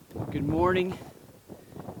Good morning.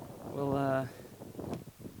 Well,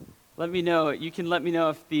 let me know. You can let me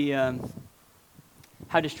know if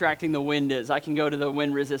how distracting the wind is. I can go to the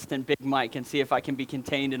wind-resistant big mic and see if I can be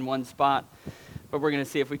contained in one spot. But we're going to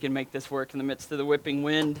see if we can make this work in the midst of the whipping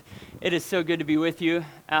wind. It is so good to be with you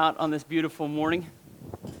out on this beautiful morning.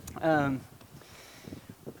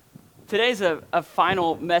 Today's a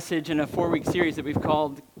final message in a 4-week series that we've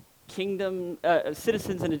called Kingdom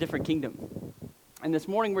Citizens in a Different Kingdom. And this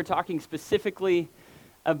morning we're talking specifically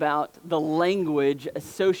about the language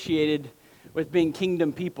associated with being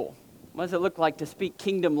kingdom people. What does it look like to speak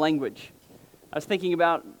kingdom language? I was thinking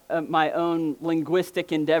about my own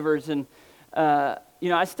linguistic endeavors, and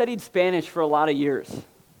I studied Spanish for a lot of years,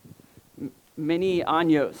 many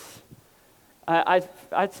años. I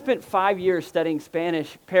spent 5 years studying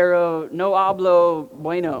Spanish, pero no hablo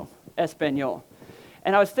bueno español.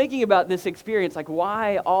 And I was thinking about this experience, like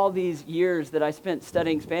why all these years that I spent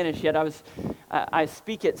studying Spanish, yet I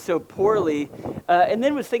speak it so poorly. And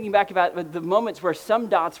then was thinking back about the moments where some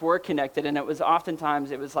dots were connected, and it was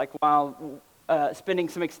like while spending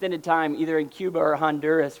some extended time either in Cuba or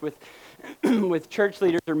Honduras with with church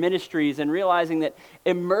leaders or ministries, and realizing that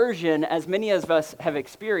immersion, as many of us have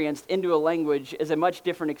experienced, into a language is a much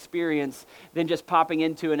different experience than just popping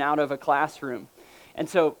into and out of a classroom. And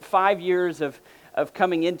so 5 years of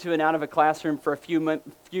coming into and out of a classroom for a few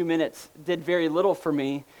minutes did very little for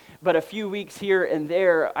me, but a few weeks here and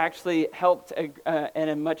there actually helped in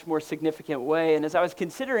a much more significant way. And as I was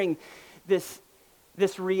considering this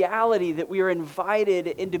reality that we are invited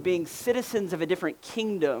into being citizens of a different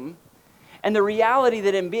kingdom, and the reality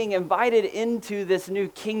that in being invited into this new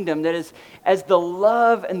kingdom, that is, as the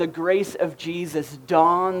love and the grace of Jesus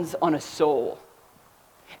dawns on a soul,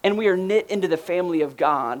 and we are knit into the family of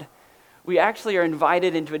God, we actually are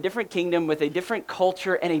invited into a different kingdom with a different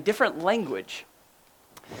culture and a different language.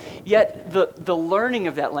 Yet the learning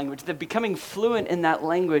of that language, the becoming fluent in that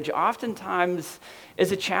language, oftentimes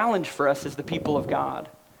is a challenge for us as the people of God.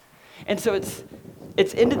 And so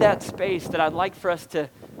it's into that space that I'd like for us to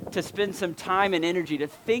spend some time and energy to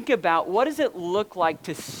think about what does it look like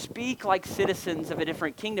to speak like citizens of a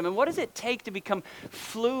different kingdom, and what does it take to become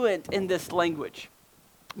fluent in this language?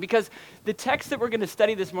 Because the text that we're going to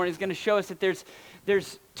study this morning is going to show us that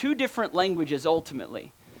there's two different languages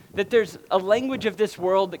ultimately. That there's a language of this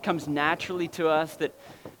world that comes naturally to us,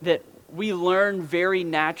 that we learn very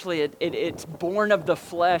naturally. It's born of the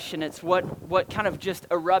flesh, and it's what kind of just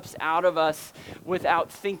erupts out of us without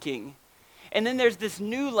thinking. And then there's this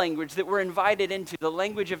new language that we're invited into, the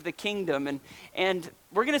language of the kingdom. And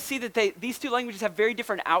we're going to see that these two languages have very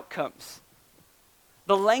different outcomes.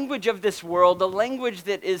 The language of this world, the language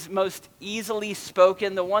that is most easily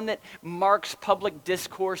spoken, the one that marks public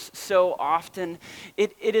discourse so often,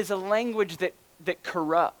 it is a language that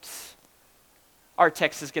corrupts, our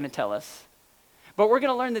text is going to tell us. But we're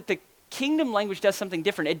going to learn that the kingdom language does something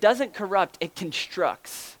different. It doesn't corrupt, it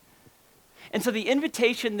constructs. And so the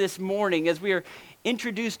invitation this morning, as we are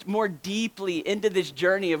introduced more deeply into this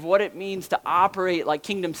journey of what it means to operate like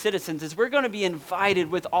kingdom citizens, is we're going to be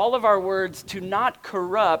invited with all of our words to not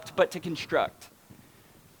corrupt, but to construct.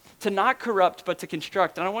 To not corrupt, but to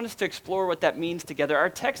construct. And I want us to explore what that means together. Our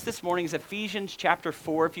text this morning is Ephesians chapter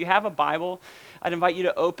 4. If you have a Bible, I'd invite you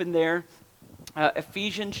to open there.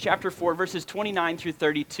 Ephesians chapter 4, verses 29 through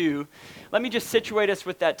 32. Let me just situate us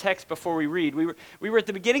with that text before we read. We were at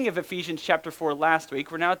the beginning of Ephesians chapter 4 last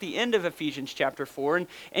week. We're now at the end of Ephesians chapter 4.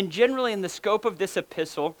 And generally in the scope of this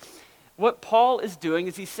epistle, what Paul is doing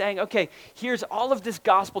is he's saying, okay, here's all of this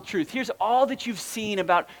gospel truth. Here's all that you've seen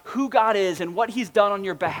about who God is and what he's done on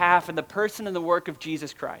your behalf and the person and the work of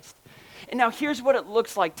Jesus Christ. And now here's what it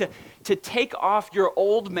looks like to take off your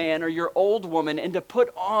old man or your old woman and to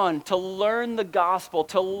put on, to learn the gospel,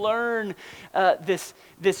 to learn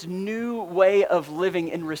this new way of living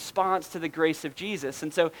in response to the grace of Jesus.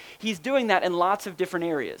 And so he's doing that in lots of different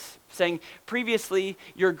areas, saying previously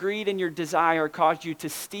your greed and your desire caused you to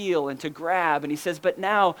steal and to grab. And he says, but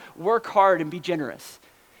now work hard and be generous.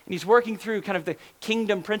 And he's working through kind of the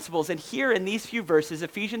kingdom principles. And here in these few verses,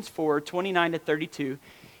 Ephesians 4, 29 to 32,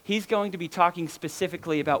 he's going to be talking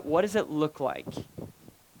specifically about what does it look like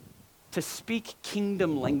to speak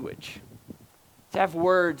kingdom language, to have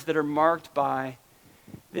words that are marked by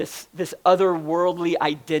this otherworldly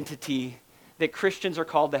identity that Christians are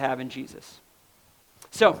called to have in Jesus.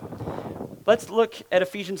 So let's look at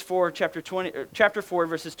Ephesians 4, chapter 4,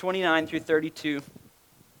 verses 29 through 32.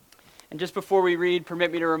 And just before we read,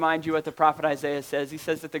 permit me to remind you what the prophet Isaiah says. He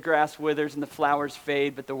says that the grass withers and the flowers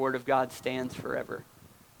fade, but the word of God stands forever.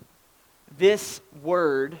 This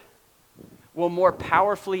word will more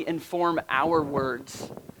powerfully inform our words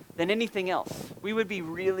than anything else. We would be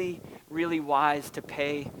really, really wise to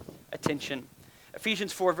pay attention.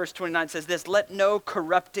 Ephesians 4 verse 29 says this, let no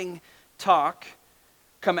corrupting talk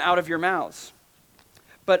come out of your mouths,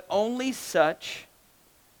 but only such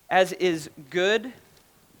as is good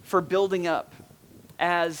for building up,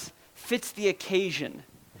 as fits the occasion,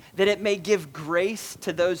 that it may give grace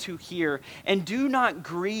to those who hear. And do not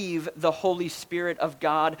grieve the Holy Spirit of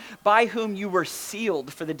God, by whom you were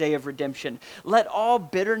sealed for the day of redemption. Let all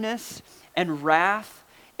bitterness and wrath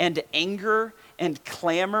and anger and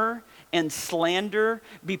clamor and slander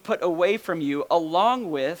be put away from you,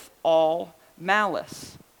 along with all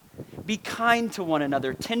malice. Be kind to one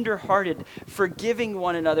another, tender-hearted, forgiving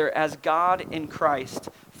one another as God in Christ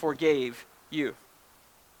forgave you.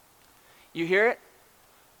 You hear it?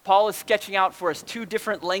 Paul is sketching out for us two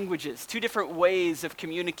different languages, two different ways of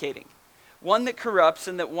communicating. One that corrupts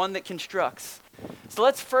and one that constructs. So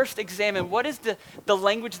let's first examine what is the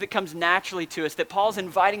language that comes naturally to us that Paul's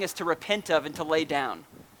inviting us to repent of and to lay down.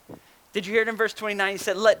 Did you hear it in verse 29? He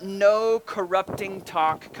said, let no corrupting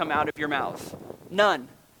talk come out of your mouths. None.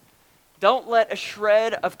 Don't let a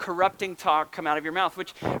shred of corrupting talk come out of your mouth,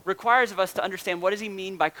 which requires of us to understand, what does he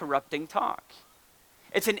mean by corrupting talk?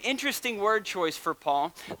 It's an interesting word choice for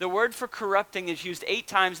Paul. The word for corrupting is used 8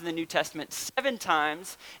 times in the New Testament. 7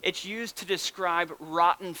 times it's used to describe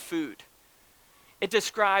rotten food. It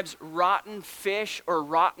describes rotten fish or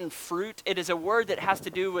rotten fruit. It is a word that has to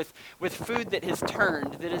do with food that has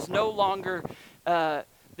turned, that is no longer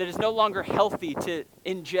healthy to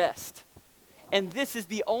ingest. And this is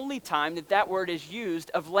the only time that word is used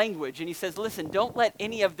of language. And he says, listen, don't let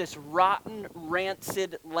any of this rotten,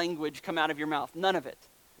 rancid language come out of your mouth. None of it.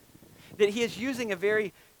 That he is using a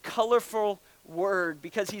very colorful word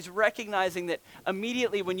because he's recognizing that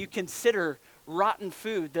immediately when you consider rotten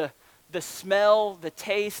food, the smell, the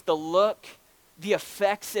taste, the look, the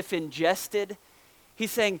effects if ingested,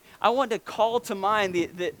 he's saying, I want to call to mind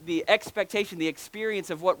the expectation, the experience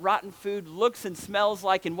of what rotten food looks and smells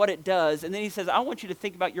like and what it does. And then he says, I want you to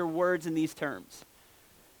think about your words in these terms.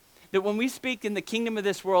 That when we speak in the kingdom of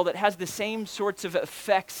this world, it has the same sorts of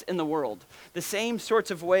effects in the world, the same sorts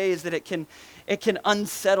of ways that it can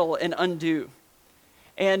unsettle and undo.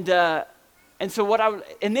 And so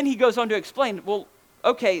and then he goes on to explain, well,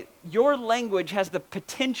 okay, your language has the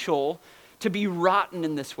potential to be rotten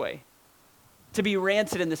in this way, to be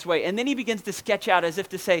rancid in this way. And then he begins to sketch out as if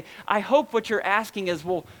to say, I hope what you're asking is,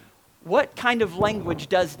 well, what kind of language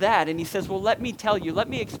does that? And he says, well, let me tell you, let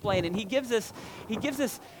me explain. And he gives us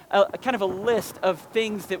a kind of a list of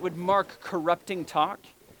things that would mark corrupting talk.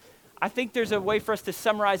 I think there's a way for us to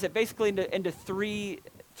summarize it basically into three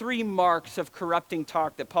marks of corrupting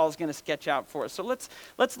talk that Paul's going to sketch out for us. So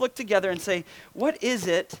let's look together and say, what is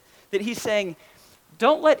it that he's saying,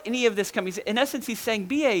 don't let any of this come. In essence, he's saying,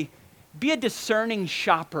 be a discerning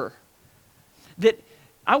shopper. That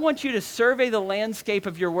I want you to survey the landscape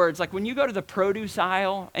of your words. Like when you go to the produce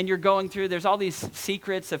aisle and you're going through, there's all these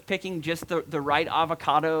secrets of picking just the right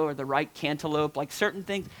avocado or the right cantaloupe, like certain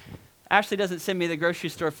things. Ashley doesn't send me to the grocery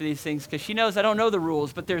store for these things because she knows I don't know the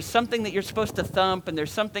rules, but there's something that you're supposed to thump and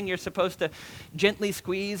there's something you're supposed to gently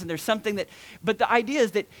squeeze and there's something but the idea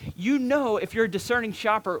is that you know, if you're a discerning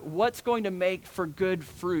shopper, what's going to make for good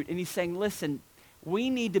fruit. And he's saying, listen, we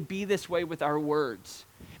need to be this way with our words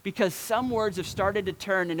because some words have started to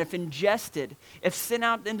turn, and if ingested, if sent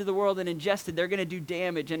out into the world and ingested, they're going to do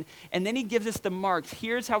damage. And then he gives us the marks.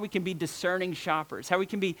 Here's how we can be discerning shoppers, how we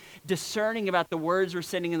can be discerning about the words we're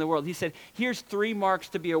sending in the world. He said, here's 3 marks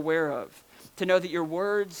to be aware of, to know that your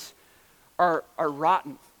words are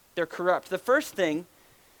rotten, they're corrupt. The first thing,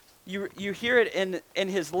 you hear it in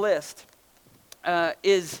his list,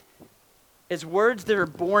 is words that are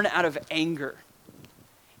born out of anger.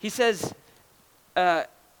 He says,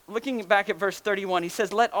 looking back at verse 31, he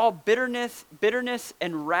says, let all bitterness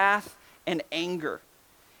and wrath and anger.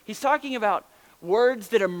 He's talking about words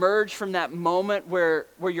that emerge from that moment where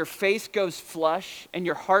your face goes flush and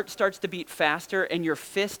your heart starts to beat faster and your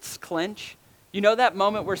fists clench. You know that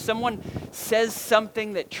moment where someone says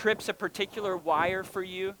something that trips a particular wire for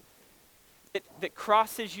you, that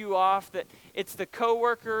crosses you off, that it's the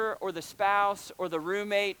coworker or the spouse or the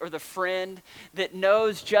roommate or the friend that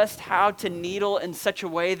knows just how to needle in such a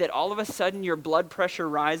way that all of a sudden your blood pressure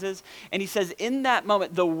rises. And he says in that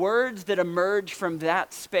moment, the words that emerge from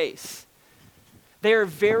that space, they are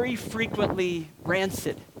very frequently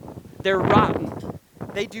rancid. They're rotten.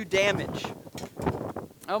 They do damage.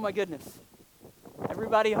 Oh my goodness.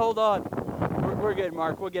 Everybody hold on. We're good,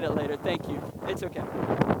 Mark. We'll get it later. Thank you. It's okay.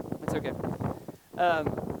 It's okay.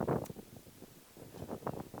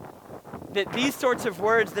 That these sorts of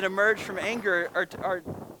words that emerge from anger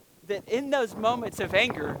that in those moments of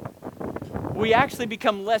anger, we actually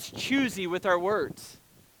become less choosy with our words.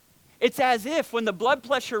 It's as if when the blood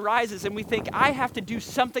pressure rises and we think, I have to do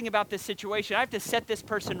something about this situation, I have to set this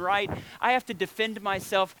person right, I have to defend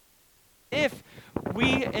myself. Would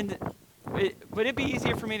it be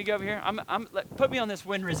easier for me to go over here? Put me on this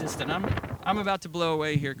wind resistant. I'm about to blow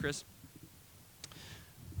away here, Chris.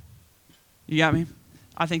 You got me?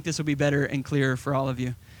 I think this will be better and clearer for all of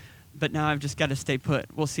you. But now I've just got to stay put.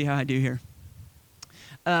 We'll see how I do here.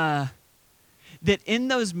 That in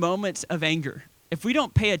those moments of anger, if we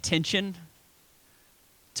don't pay attention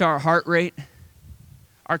to our heart rate,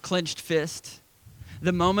 our clenched fist,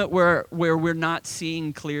 the moment where we're not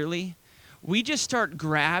seeing clearly, we just start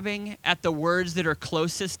grabbing at the words that are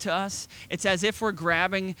closest to us. It's as if we're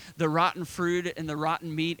grabbing the rotten fruit and the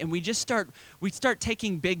rotten meat, and we start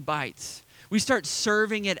taking big bites. We start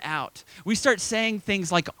serving it out. We start saying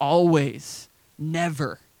things like always,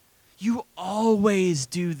 never. You always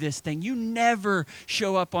do this thing. You never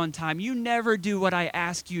show up on time. You never do what I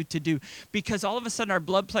ask you to do. Because all of a sudden our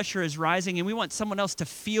blood pressure is rising and we want someone else to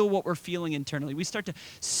feel what we're feeling internally. We start to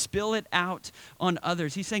spill it out on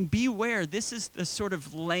others. He's saying, beware. This is the sort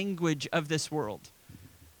of language of this world.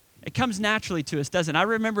 It comes naturally to us, doesn't it? I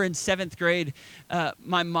remember in 7th grade,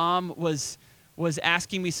 my mom was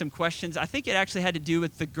asking me some questions. I think it actually had to do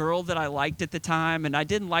with the girl that I liked at the time, and I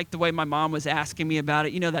didn't like the way my mom was asking me about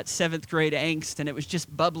it. You know, that 7th grade angst, and it was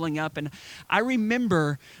just bubbling up. And I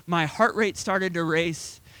remember my heart rate started to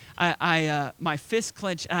race. My fist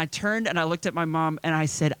clenched, and I turned and I looked at my mom, and I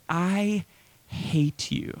said, I hate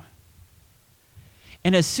you.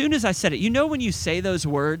 And as soon as I said it, you know when you say those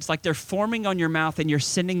words, like they're forming on your mouth and you're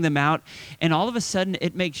sending them out, and all of a sudden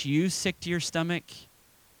it makes you sick to your stomach?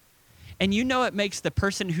 And you know it makes the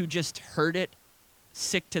person who just heard it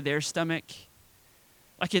sick to their stomach.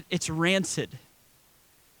 Like it's rancid.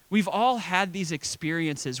 We've all had these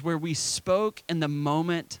experiences where we spoke in the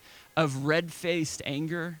moment of red-faced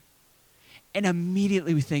anger, and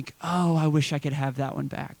immediately we think, oh, I wish I could have that one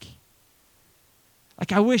back.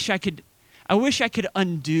 Like I wish I could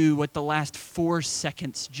undo what the last 4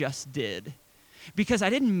 seconds just did. Because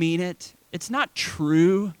I didn't mean it. It's not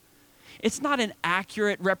true. It's not an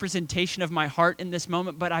accurate representation of my heart in this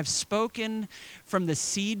moment, but I've spoken from the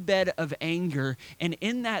seedbed of anger, and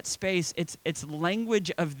in that space, it's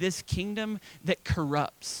language of this kingdom that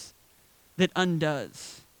corrupts, that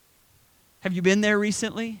undoes. Have you been there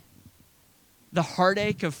recently? The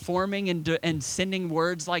heartache of forming and sending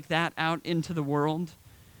words like that out into the world?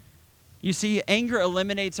 You see, anger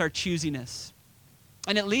eliminates our choosiness,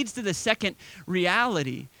 and it leads to the second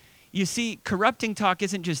reality. You see, corrupting talk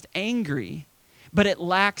isn't just angry, but it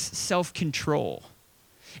lacks self-control.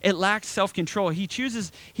 It lacks self-control. He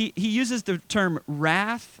uses the term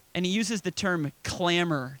wrath, and he uses the term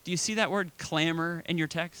clamor. Do you see that word clamor in your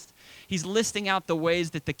text? He's listing out the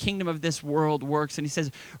ways that the kingdom of this world works, and he says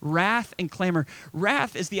wrath and clamor.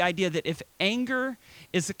 Wrath is the idea that if anger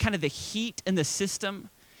is kind of the heat in the system,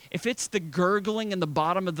 if it's the gurgling in the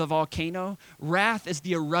bottom of the volcano, wrath is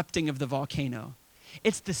the erupting of the volcano.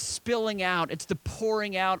 It's the spilling out. It's the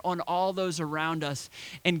pouring out on all those around us.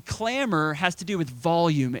 And clamor has to do with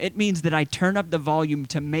volume. It means that I turn up the volume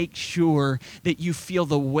to make sure that you feel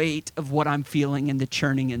the weight of what I'm feeling and the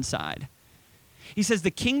churning inside. He says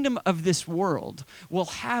the kingdom of this world will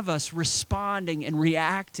have us responding and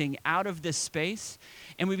reacting out of this space,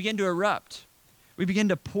 and we begin to erupt. We begin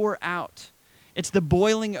to pour out. It's the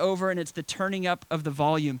boiling over and it's the turning up of the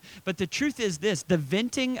volume. But the truth is this, the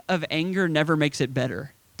venting of anger never makes it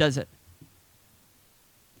better, does it?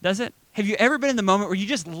 Does it? Have you ever been in the moment where you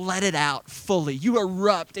just let it out fully? You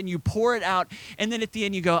erupt and you pour it out, and then at the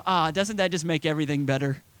end you go, doesn't that just make everything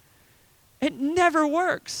better? It never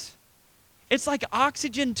works. It's like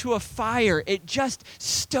oxygen to a fire. It just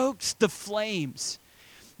stokes the flames.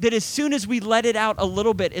 That as soon as we let it out a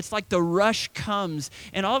little bit, it's like the rush comes,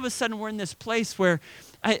 and all of a sudden we're in this place where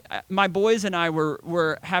my boys and I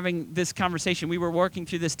were having this conversation. We were working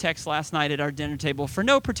through this text last night at our dinner table for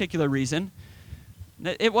no particular reason.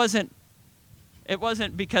 It wasn't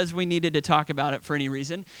because we needed to talk about it for any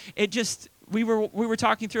reason. It just, we were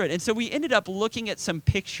talking through it. And so we ended up looking at some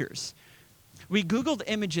pictures. We Googled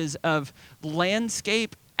images of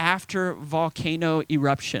landscape after volcano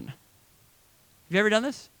eruption. Have you ever done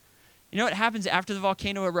this? You know what happens after the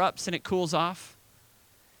volcano erupts and it cools off?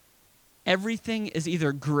 Everything is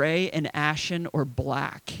either gray and ashen or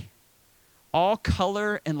black. All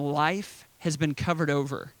color and life has been covered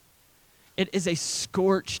over. It is a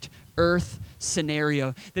scorched earth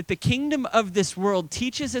scenario that the kingdom of this world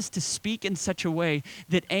teaches us to speak in such a way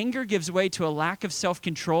that anger gives way to a lack of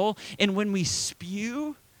self-control, and when we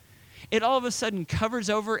spew, it all of a sudden covers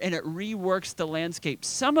over and it reworks the landscape.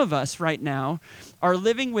 Some of us right now are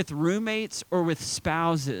living with roommates or with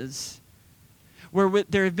spouses where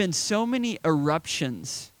there have been so many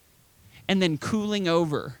eruptions and then cooling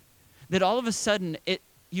over that all of a sudden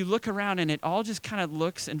you look around and it all just kind of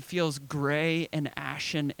looks and feels gray and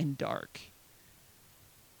ashen and dark.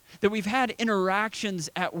 That we've had interactions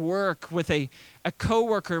at work with a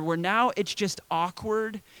coworker where now it's just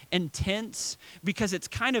awkward and tense because it's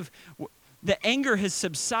kind of, the anger has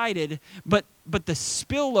subsided, but the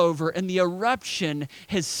spillover and the eruption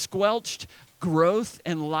has squelched growth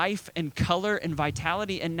and life and color and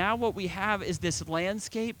vitality. And now what we have is this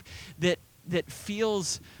landscape that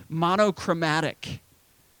feels monochromatic.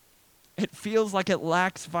 It feels like it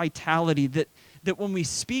lacks vitality, that when we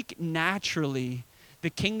speak naturally the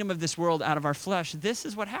kingdom of this world out of our flesh, this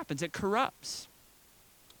is what happens. It corrupts.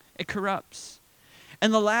 It corrupts.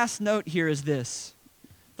 And the last note here is this.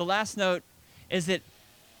 The last note is that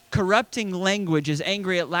corrupting language is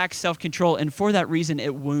angry, it lacks self-control, and for that reason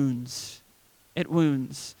it wounds. It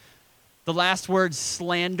wounds. The last word,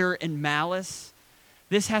 slander and malice,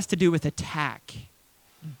 this has to do with attack,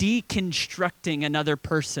 deconstructing another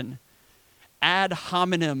person, ad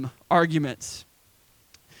hominem arguments.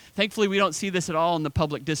 Thankfully, we don't see this at all in the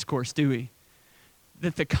public discourse, do we?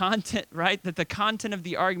 That the content, right? That the content of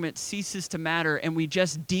the argument ceases to matter and we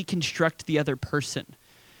just deconstruct the other person.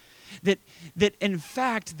 That in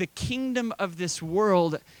fact, the kingdom of this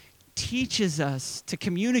world teaches us to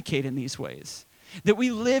communicate in these ways. That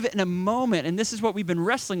we live in a moment, and this is what we've been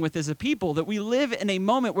wrestling with as a people, that we live in a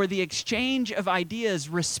moment where the exchange of ideas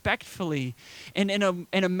respectfully and in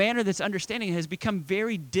a manner that's understanding has become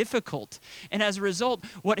very difficult. And as a result,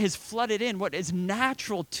 what has flooded in, what is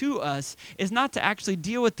natural to us, is not to actually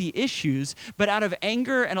deal with the issues, but out of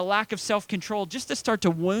anger and a lack of self-control, just to start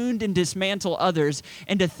to wound and dismantle others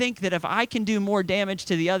and to think that if I can do more damage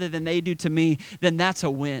to the other than they do to me, then that's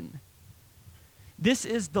a win. This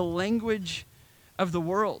is the language of the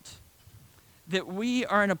world, that we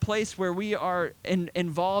are in a place where we are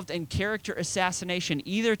involved in character assassination,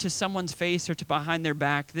 either to someone's face or to behind their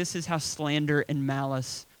back. This is how slander and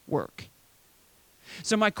malice work.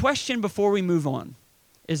 So my question before we move on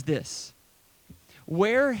is this: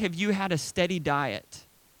 where have you had a steady diet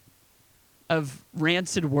of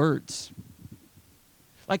rancid words?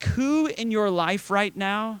 Like, who in your life right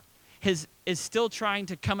now is still trying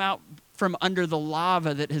to come out from under the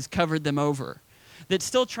lava that has covered them over? That's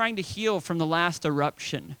still trying to heal from the last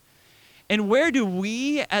eruption? And where do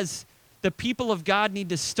we as the people of God need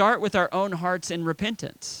to start with our own hearts in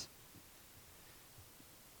repentance?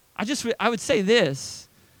 I would say this.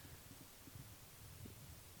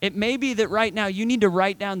 It may be that right now you need to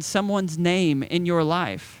write down someone's name in your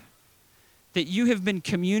life that you have been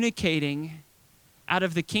communicating out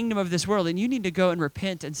of the kingdom of this world, and you need to go and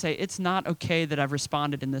repent and say, it's not okay that I've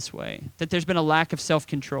responded in this way, that there's been a lack of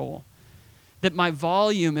self-control, that my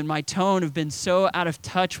volume and my tone have been so out of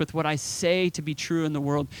touch with what I say to be true in the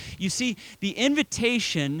world. You see, the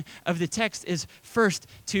invitation of the text is first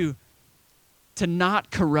to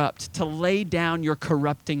not corrupt, to lay down your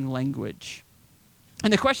corrupting language.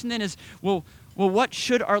 And the question then is, well, what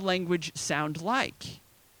should our language sound like?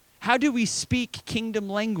 How do we speak kingdom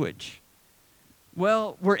language?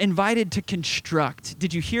 Well, we're invited to construct.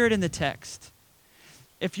 Did you hear it in the text?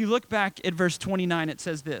 If you look back at verse 29, it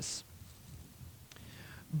says this: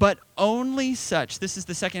 but only such, this is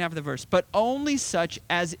the second half of the verse, but only such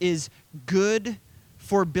as is good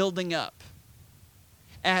for building up,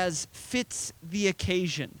 as fits the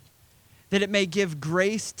occasion, that it may give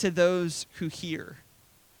grace to those who hear.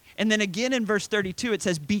 And then again in verse 32, it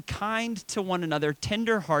says, be kind to one another,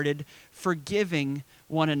 tender-hearted, forgiving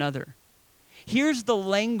one another. Here's the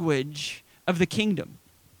language of the kingdom.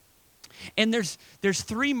 And there's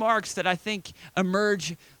three marks that I think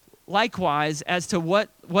emerge likewise as to what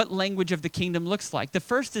language of the kingdom looks like. The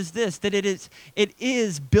first is this, that it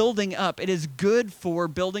is building up. It is good for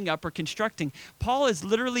building up or constructing. Paul is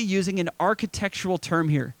literally using an architectural term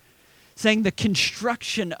here, saying the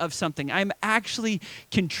construction of something. I'm actually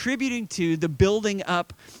contributing to the building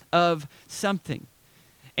up of something.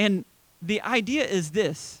 And the idea is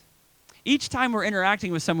this: each time we're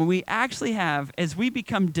interacting with someone, we actually have, as we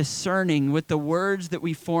become discerning with the words that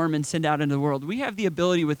we form and send out into the world, we have the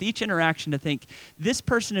ability with each interaction to think, this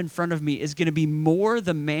person in front of me is going to be more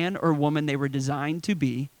the man or woman they were designed to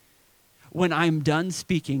be when I'm done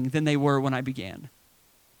speaking than they were when I began.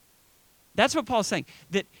 That's what Paul's saying,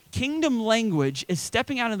 that kingdom language is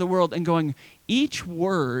stepping out in the world and going, each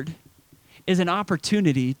word is an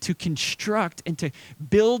opportunity to construct and to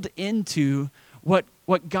build into what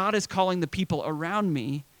God is calling the people around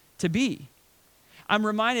me to be. I'm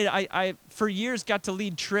reminded, I for years got to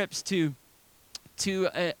lead trips to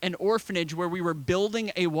an orphanage where we were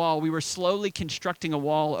building a wall. We were slowly constructing a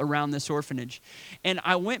wall around this orphanage. And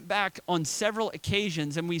I went back on several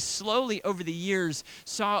occasions, and we slowly over the years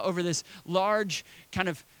saw over this large kind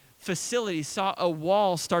of facility, saw a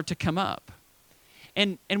wall start to come up.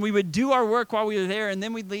 And we would do our work while we were there, and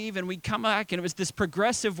then we'd leave, and we'd come back, and it was this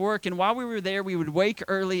progressive work. And while we were there, we would wake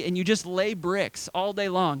early, and you just lay bricks all day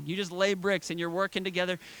long. You just lay bricks, and you're working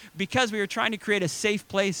together because we were trying to create a safe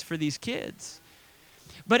place for these kids.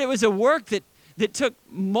 But it was a work that took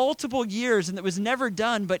multiple years and that was never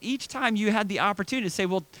done. But each time you had the opportunity to say,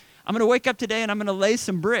 well, I'm going to wake up today and I'm going to lay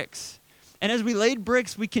some bricks. And as we laid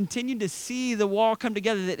bricks, we continued to see the wall come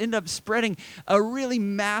together that ended up spreading a really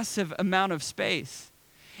massive amount of space.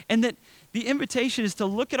 And that the invitation is to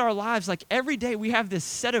look at our lives like every day we have this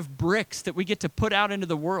set of bricks that we get to put out into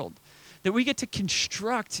the world, that we get to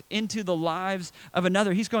construct into the lives of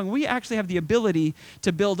another. He's going, we actually have the ability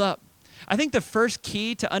to build up. I think the first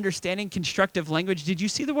key to understanding constructive language, did you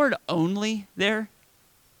see the word only there?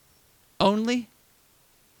 Only?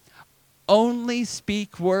 Only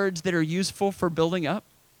speak words that are useful for building up.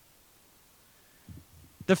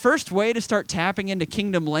 The first way to start tapping into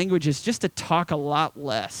kingdom language is just to talk a lot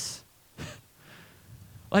less.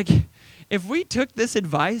 Like, if we took this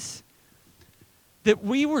advice, that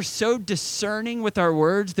we were so discerning with our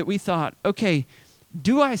words that we thought, okay,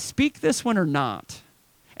 do I speak this one or not?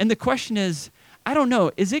 And the question is, I don't know,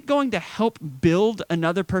 is it going to help build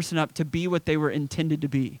another person up to be what they were intended to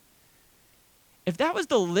be? If that was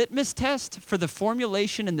the litmus test for the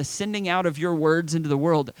formulation and the sending out of your words into the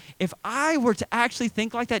world, if I were to actually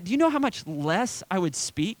think like that, do you know how much less I would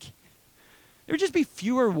speak? There would just be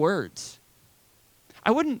fewer words. I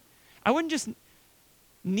wouldn't just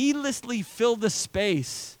needlessly fill the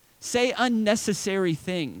space, say unnecessary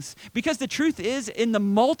things. Because the truth is, in the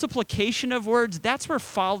multiplication of words, that's where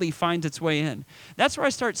folly finds its way in. That's where I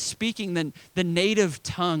start speaking the native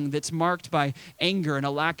tongue that's marked by anger and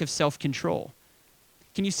a lack of self-control.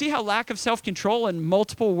 Can you see how lack of self-control and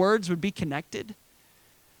multiple words would be connected?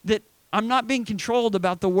 That I'm not being controlled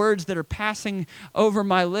about the words that are passing over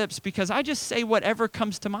my lips because I just say whatever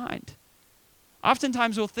comes to mind.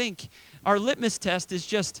 Oftentimes we'll think our litmus test is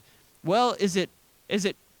just, well, is it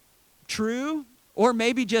true? Or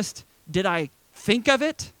maybe just, did I think of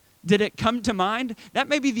it? Did it come to mind? That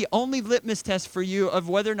may be the only litmus test for you of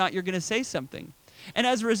whether or not you're going to say something. And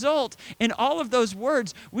as a result, in all of those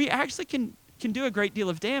words, we actually can do a great deal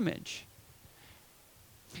of damage.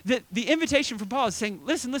 The invitation from Paul is saying,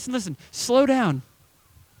 listen, slow down,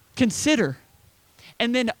 consider,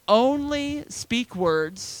 and then only speak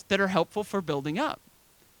words that are helpful for building up.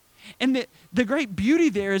 And the great beauty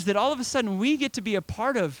there is that all of a sudden we get to be a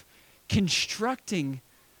part of constructing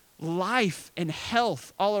life and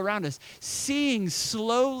health all around us, seeing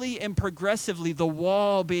slowly and progressively the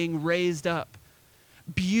wall being raised up,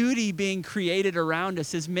 beauty being created around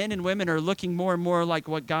us as men and women are looking more and more like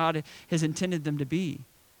what God has intended them to be.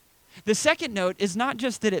 The second note is not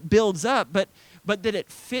just that it builds up, but that it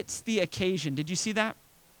fits the occasion. Did you see that?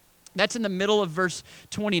 That's in the middle of verse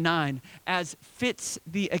 29, as fits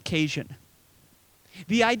the occasion.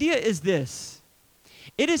 The idea is this.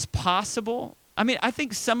 It is possible, I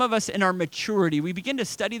think some of us in our maturity, we begin to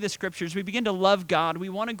study the scriptures, we begin to love God, we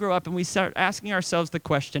want to grow up, and we start asking ourselves the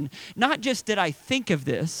question, not just did I think of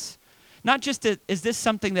this, not just is this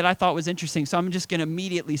something that I thought was interesting, so I'm just going to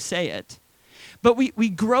immediately say it, but we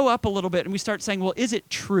grow up a little bit and we start saying, well, is it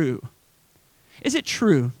true? Is it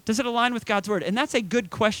true? Does it align with God's word? And that's a good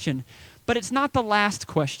question, but it's not the last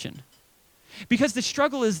question. Because the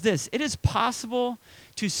struggle is this. It is possible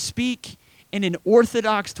to speak in an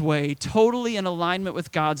orthodox way, totally in alignment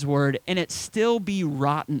with God's word, and it still be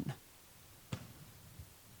rotten.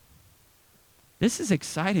 This is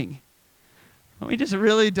exciting. We just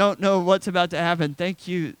really don't know what's about to happen. Thank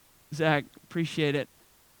you, Zach. Appreciate it.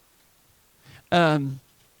 I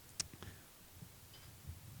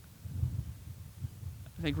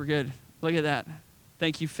think we're good. Look at that.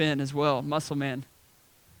 Thank you, Finn, as well. Muscle man.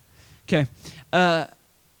 Okay.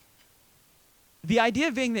 The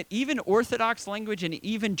idea being that even orthodox language and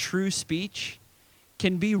even true speech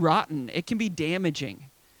can be rotten. It can be damaging.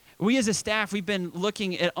 We as a staff, we've been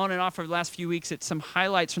looking at on and off over the last few weeks at some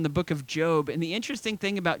highlights from the book of Job. And the interesting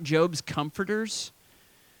thing about Job's comforters,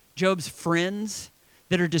 Job's friends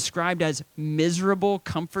that are described as miserable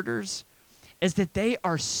comforters, is that they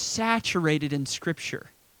are saturated in Scripture.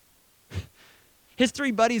 His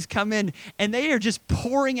three buddies come in, and they are just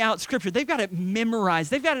pouring out Scripture. They've got it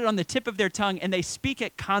memorized. They've got it on the tip of their tongue, and they speak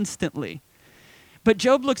it constantly. But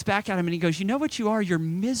Job looks back at him and he goes, you know what you are? You're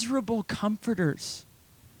miserable comforters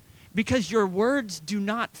because your words do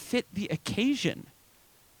not fit the occasion.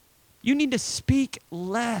 You need to speak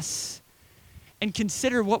less and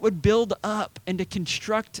consider what would build up and to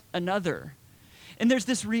construct another. And there's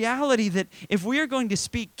this reality that if we are going to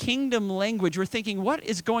speak kingdom language, we're thinking, what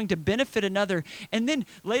is going to benefit another? And then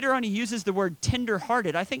later on, he uses the word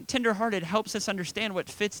tenderhearted. I think tenderhearted helps us understand what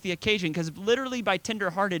fits the occasion, because literally by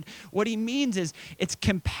tenderhearted, what he means is it's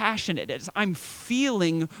compassionate. It's I'm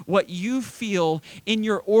feeling what you feel in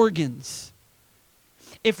your organs.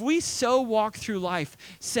 If we so walk through life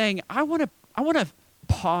saying, I want to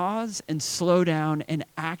pause and slow down and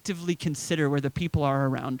actively consider where the people are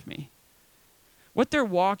around me, what they're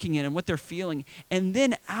walking in and what they're feeling. And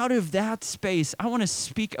then out of that space, I want to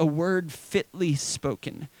speak a word fitly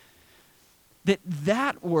spoken.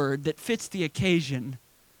 That word that fits the occasion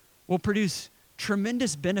will produce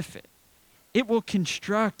tremendous benefit. It will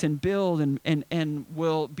construct and build and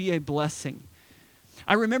will be a blessing.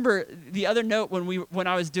 I remember the other note when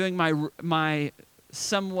I was doing my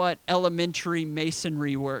somewhat elementary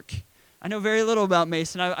masonry work. I know very little about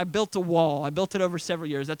Mason. I built a wall. I built it over several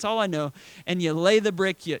years. That's all I know. And you lay the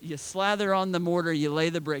brick, you slather on the mortar, you lay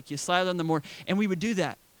the brick, you slather on the mortar. And we would do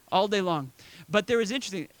that all day long. But there was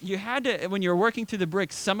interesting, you had to, when you were working through the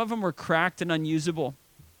bricks, some of them were cracked and unusable.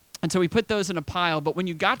 And so we put those in a pile. But when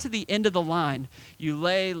you got to the end of the line, you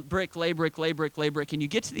lay brick, lay brick, lay brick, lay brick, and you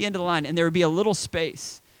get to the end of the line, and there would be a little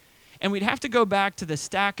space. And we'd have to go back to the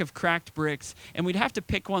stack of cracked bricks, and we'd have to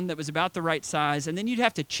pick one that was about the right size, and then you'd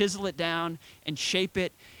have to chisel it down and shape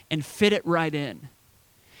it and fit it right in.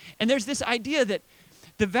 And there's this idea that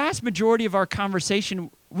the vast majority of our conversation,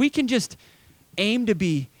 we can just aim to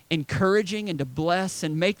be encouraging and to bless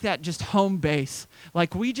and make that just home base.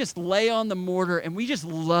 Like we just lay on the mortar and we just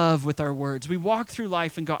love with our words. We walk through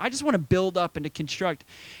life and go, I just want to build up and to construct.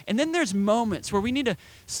 And then there's moments where we need to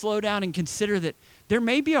slow down and consider that there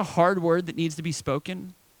may be a hard word that needs to be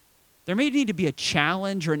spoken. There may need to be a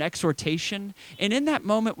challenge or an exhortation. And in that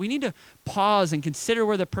moment, we need to pause and consider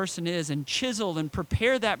where the person is and chisel and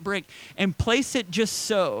prepare that brick and place it just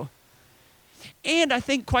so. And I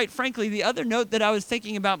think, quite frankly, the other note that I was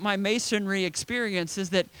thinking about my masonry experience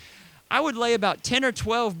is that I would lay about 10 or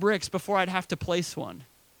 12 bricks before I'd have to place one.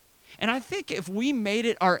 And I think if we made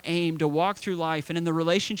it our aim to walk through life and in the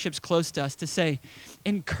relationships close to us to say,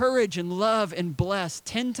 encourage and love and bless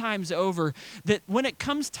 10 times over, that when it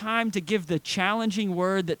comes time to give the challenging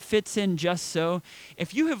word that fits in just so,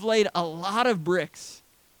 if you have laid a lot of bricks,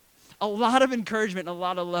 a lot of encouragement and a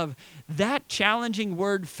lot of love, that challenging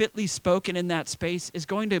word fitly spoken in that space is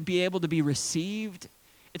going to be able to be received.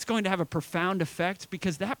 It's going to have a profound effect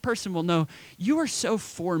because that person will know, you are so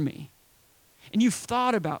for me. And you've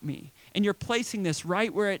thought about me, and you're placing this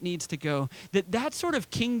right where it needs to go. That sort of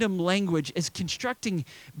kingdom language is constructing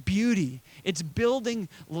beauty. It's building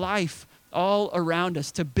life all around us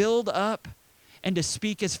to build up and to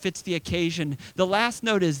speak as fits the occasion. The last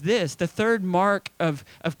note is this. The third mark of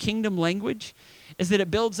kingdom language is that it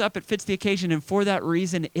builds up, it fits the occasion, and for that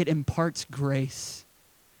reason, it imparts grace.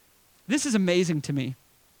 This is amazing to me.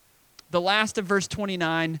 The last of verse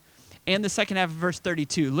 29 and the second half of verse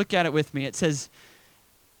 32. Look at it with me. It says,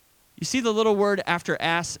 you see the little word after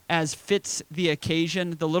as fits the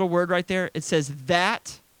occasion, the little word right there? It says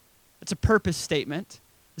that. It's a purpose statement.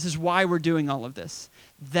 This is why we're doing all of this.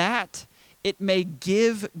 That it may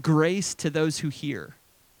give grace to those who hear.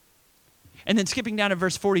 And then skipping down to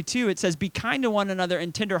verse 42, it says, be kind to one another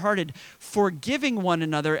and tenderhearted, forgiving one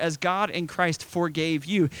another as God in Christ forgave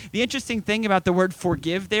you. The interesting thing about the word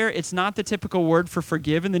forgive there, it's not the typical word for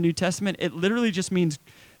forgive in the New Testament. It literally just means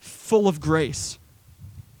full of grace.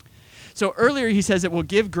 So earlier he says it will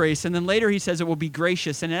give grace, and then later he says it will be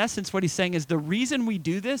gracious. And in essence, what he's saying is the reason we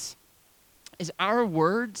do this is our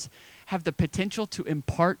words have the potential to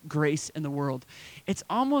impart grace in the world. It's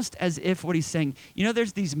almost as if what he's saying, you know,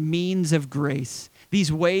 there's these means of grace,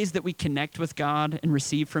 these ways that we connect with God and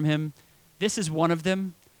receive from him. This is one of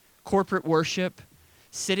them, corporate worship,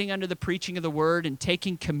 sitting under the preaching of the word and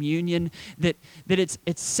taking communion, that it's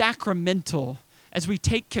sacramental. As we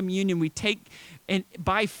take communion, we take, and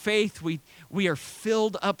by faith, we are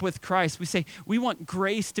filled up with Christ. We say, we want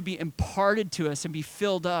grace to be imparted to us and be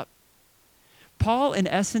filled up. Paul, in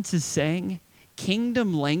essence, is saying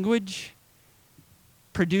kingdom language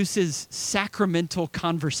produces sacramental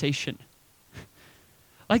conversation.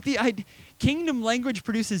 Like kingdom language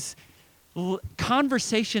produces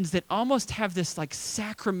conversations that almost have this like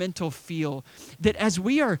sacramental feel, that as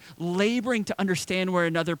we are laboring to understand where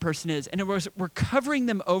another person is, and we're covering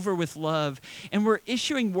them over with love, and we're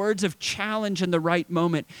issuing words of challenge in the right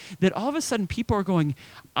moment, that all of a sudden people are going,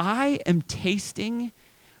 I am tasting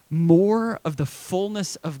more of the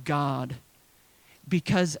fullness of God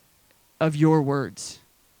because of your words.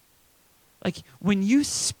 Like when you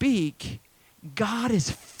speak, God is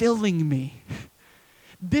filling me.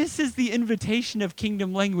 This is the invitation of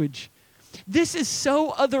kingdom language. This is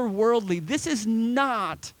so otherworldly. This is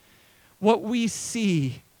not what we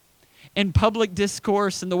see in public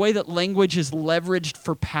discourse and the way that language is leveraged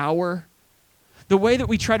for power, the way that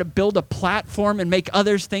we try to build a platform and make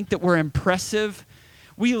others think that we're impressive.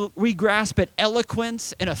 We grasp at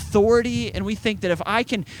eloquence and authority, and we think that if I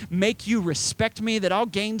can make you respect me, that I'll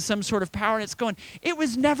gain some sort of power. And it's going, it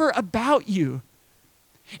was never about you.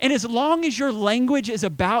 And as long as your language is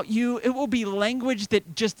about you, it will be language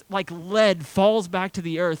that just like lead falls back to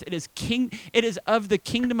the earth. It is of the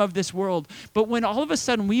kingdom of this world. But when all of a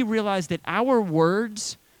sudden we realize that our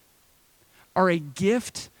words are a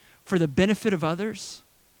gift for the benefit of others,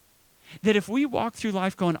 that if we walk through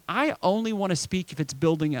life going, I only want to speak if it's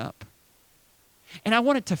building up, and I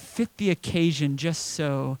want it to fit the occasion just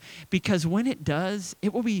so, because when it does,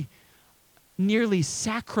 it will be nearly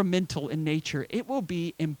sacramental in nature. It will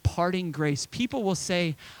be imparting grace. People will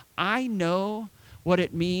say, I know what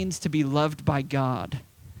it means to be loved by God.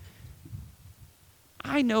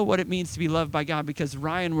 I know what it means to be loved by God because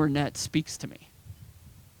Ryan Wernette speaks to me.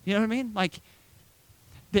 You know what I mean? Like,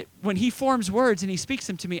 that when he forms words and he speaks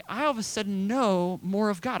them to me, I all of a sudden know more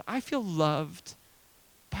of God. I feel loved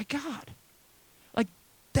by God. Like,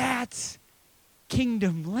 that's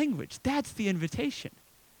kingdom language. That's the invitation.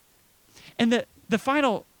 And the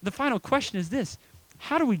final question is this: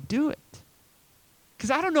 how do we do it? Because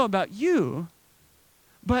I don't know about you,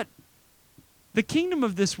 but the kingdom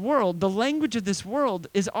of this world, the language of this world,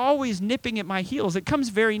 is always nipping at my heels. It comes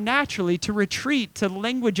very naturally to retreat to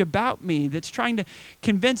language about me that's trying to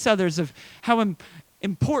convince others of how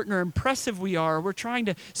important or impressive we are. We're trying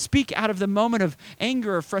to speak out of the moment of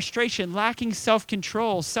anger or frustration, lacking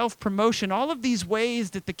self-control, self-promotion, all of these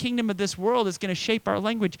ways that the kingdom of this world is going to shape our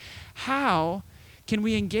language. How can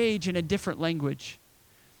we engage in a different language?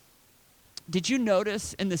 Did you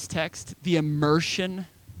notice in this text the immersion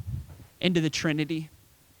into the Trinity?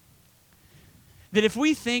 That if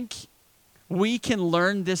we think we can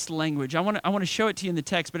learn this language, I want to show it to you in the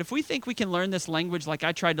text, but if we think we can learn this language like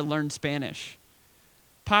I tried to learn Spanish,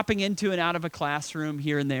 popping into and out of a classroom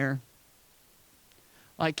here and there.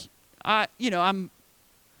 Like, I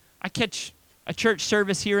catch a church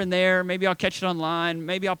service here and there. Maybe I'll catch it online.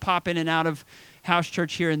 Maybe I'll pop in and out of house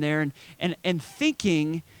church here and there. And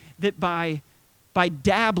thinking that by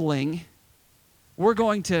dabbling, we're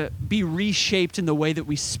going to be reshaped in the way that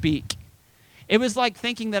we speak. It was like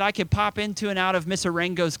thinking that I could pop into and out of Miss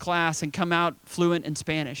Arango's class and come out fluent in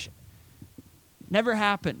Spanish. Never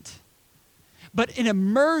happened. But in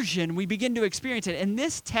immersion, we begin to experience it. And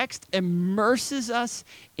this text immerses us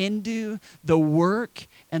into the work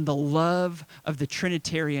and the love of the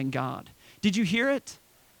Trinitarian God. Did you hear it?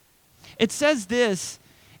 It says this.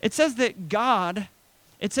 It says that God,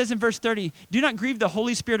 it says in verse 30, do not grieve the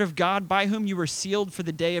Holy Spirit of God by whom you were sealed for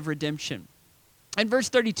the day of redemption. In verse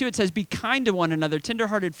 32, it says, be kind to one another,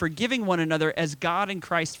 tenderhearted, forgiving one another as God in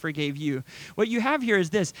Christ forgave you. What you have here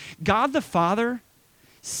is this: God the Father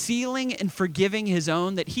sealing and forgiving his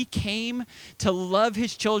own, that he came to love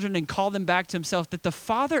his children and call them back to himself, that the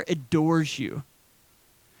Father adores you.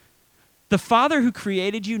 The Father who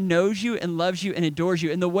created you knows you and loves you and adores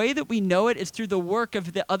you. And the way that we know it is through the work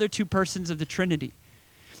of the other two persons of the Trinity.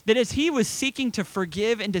 That as he was seeking to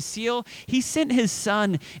forgive and to seal, he sent his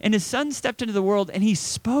Son, and his Son stepped into the world and he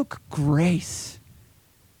spoke grace.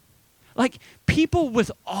 Like, people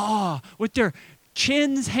with awe, with their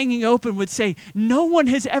chins hanging open, would say, no one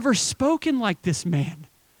has ever spoken like this man.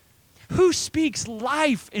 Who speaks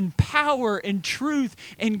life and power and truth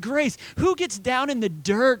and grace? Who gets down in the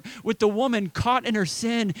dirt with the woman caught in her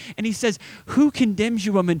sin? And he says, who condemns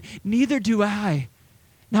you, woman? Neither do I.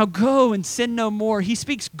 Now go and sin no more. He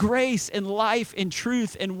speaks grace and life and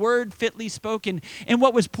truth and word fitly spoken. And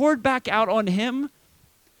what was poured back out on him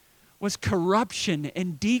was corruption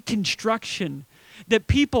and deconstruction. That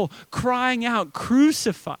people crying out,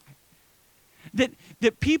 crucify.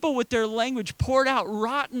 that people with their language poured out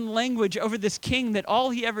rotten language over this king that all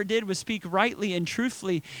he ever did was speak rightly and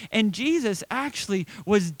truthfully. And Jesus actually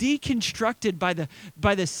was deconstructed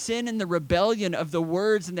by the sin and the rebellion of the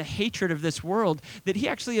words and the hatred of this world, that he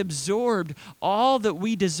actually absorbed all that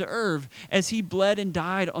we deserve as he bled and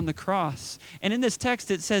died on the cross. And in this text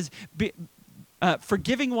it says,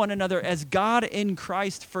 forgiving one another as God in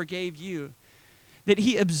Christ forgave you. That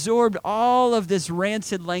he absorbed all of this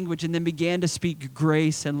rancid language and then began to speak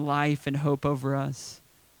grace and life and hope over us.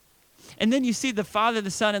 And then you see the Father,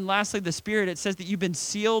 the Son, and lastly the Spirit. It says that you've been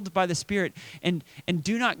sealed by the Spirit, and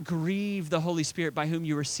do not grieve the Holy Spirit by whom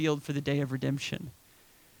you were sealed for the day of redemption.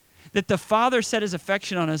 That the Father set his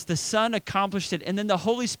affection on us, the Son accomplished it, and then the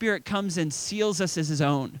Holy Spirit comes and seals us as his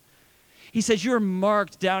own. He says you're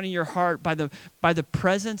marked down in your heart by the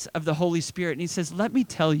presence of the Holy Spirit. And he says, let me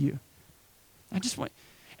tell you,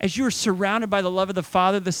 as you are surrounded by the love of the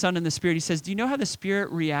Father, the Son, and the Spirit, he says, do you know how the Spirit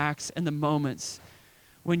reacts in the moments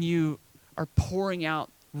when you are pouring out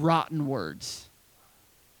rotten words?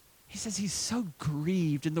 He says he's so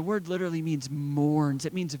grieved, and the word literally means mourns.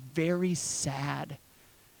 It means very sad.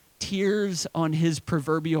 Tears on his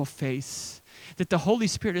proverbial face. That the Holy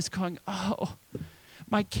Spirit is going, oh,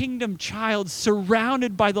 my kingdom child,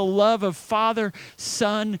 surrounded by the love of Father,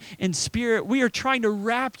 Son, and Spirit. We are trying to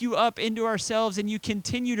wrap you up into ourselves, and you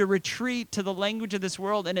continue to retreat to the language of this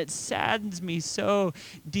world, and it saddens me so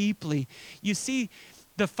deeply. You see,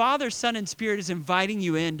 the Father, Son, and Spirit is inviting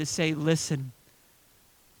you in to say, listen,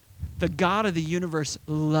 the God of the universe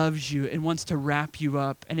loves you and wants to wrap you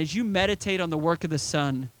up. And as you meditate on the work of the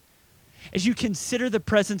Son, as you consider the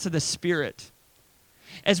presence of the Spirit,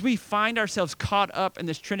 as we find ourselves caught up in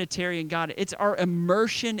this Trinitarian God, it's our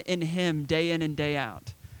immersion in him day in and day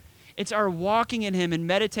out. It's our walking in him and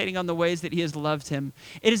meditating on the ways that he has loved him.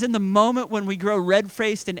 It is in the moment when we grow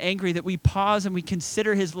red-faced and angry that we pause and we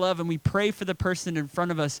consider his love and we pray for the person in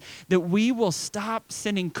front of us, that we will stop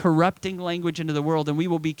sending corrupting language into the world and we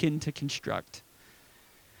will begin to construct.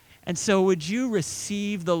 And so would you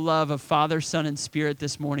receive the love of Father, Son, and Spirit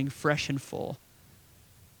this morning fresh and full?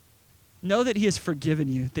 Know that he has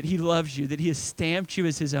forgiven you, that he loves you, that he has stamped you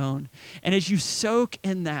as his own. And as you soak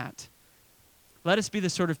in that, let us be the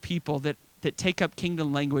sort of people that take up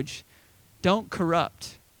kingdom language. Don't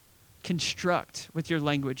corrupt. Construct with your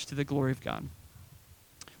language to the glory of God.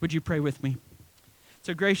 Would you pray with me?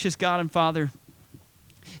 So gracious God and Father,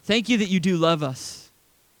 thank you that you do love us.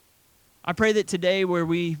 I pray that today where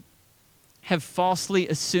we have falsely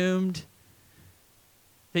assumed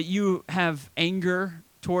that you have anger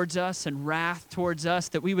towards us and wrath towards us,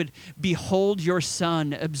 that we would behold your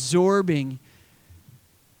Son absorbing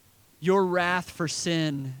your wrath for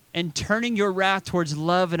sin and turning your wrath towards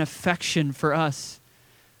love and affection for us.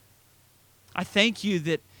 I thank you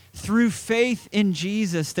that through faith in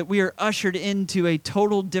Jesus that we are ushered into a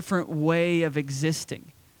total different way of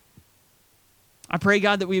existing. I pray,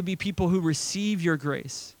 God, that we would be people who receive your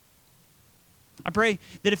grace. I pray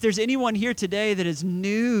that if there's anyone here today that is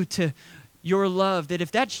new to your love, that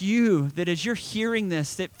if that's you, that as you're hearing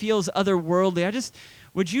this, that feels otherworldly,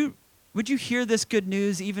 would you hear this good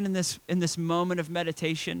news even in this moment of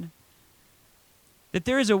meditation? That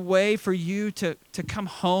there is a way for you to come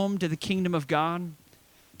home to the kingdom of God,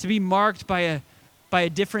 to be marked by a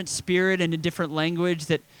different spirit and a different language,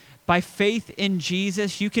 that by faith in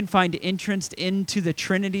Jesus, you can find entrance into the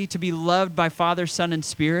Trinity, to be loved by Father, Son, and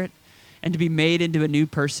Spirit, and to be made into a new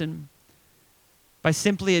person. By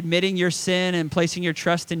simply admitting your sin and placing your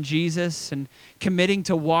trust in Jesus and committing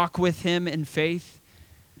to walk with him in faith,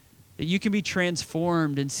 that you can be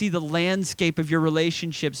transformed and see the landscape of your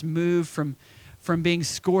relationships move from being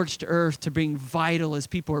scorched earth to being vital as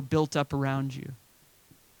people are built up around you.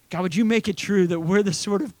 God, would you make it true that we're the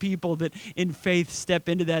sort of people that in faith step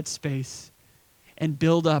into that space and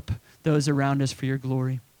build up those around us for your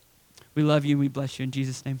glory. We love you and we bless you in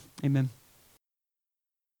Jesus' name. Amen.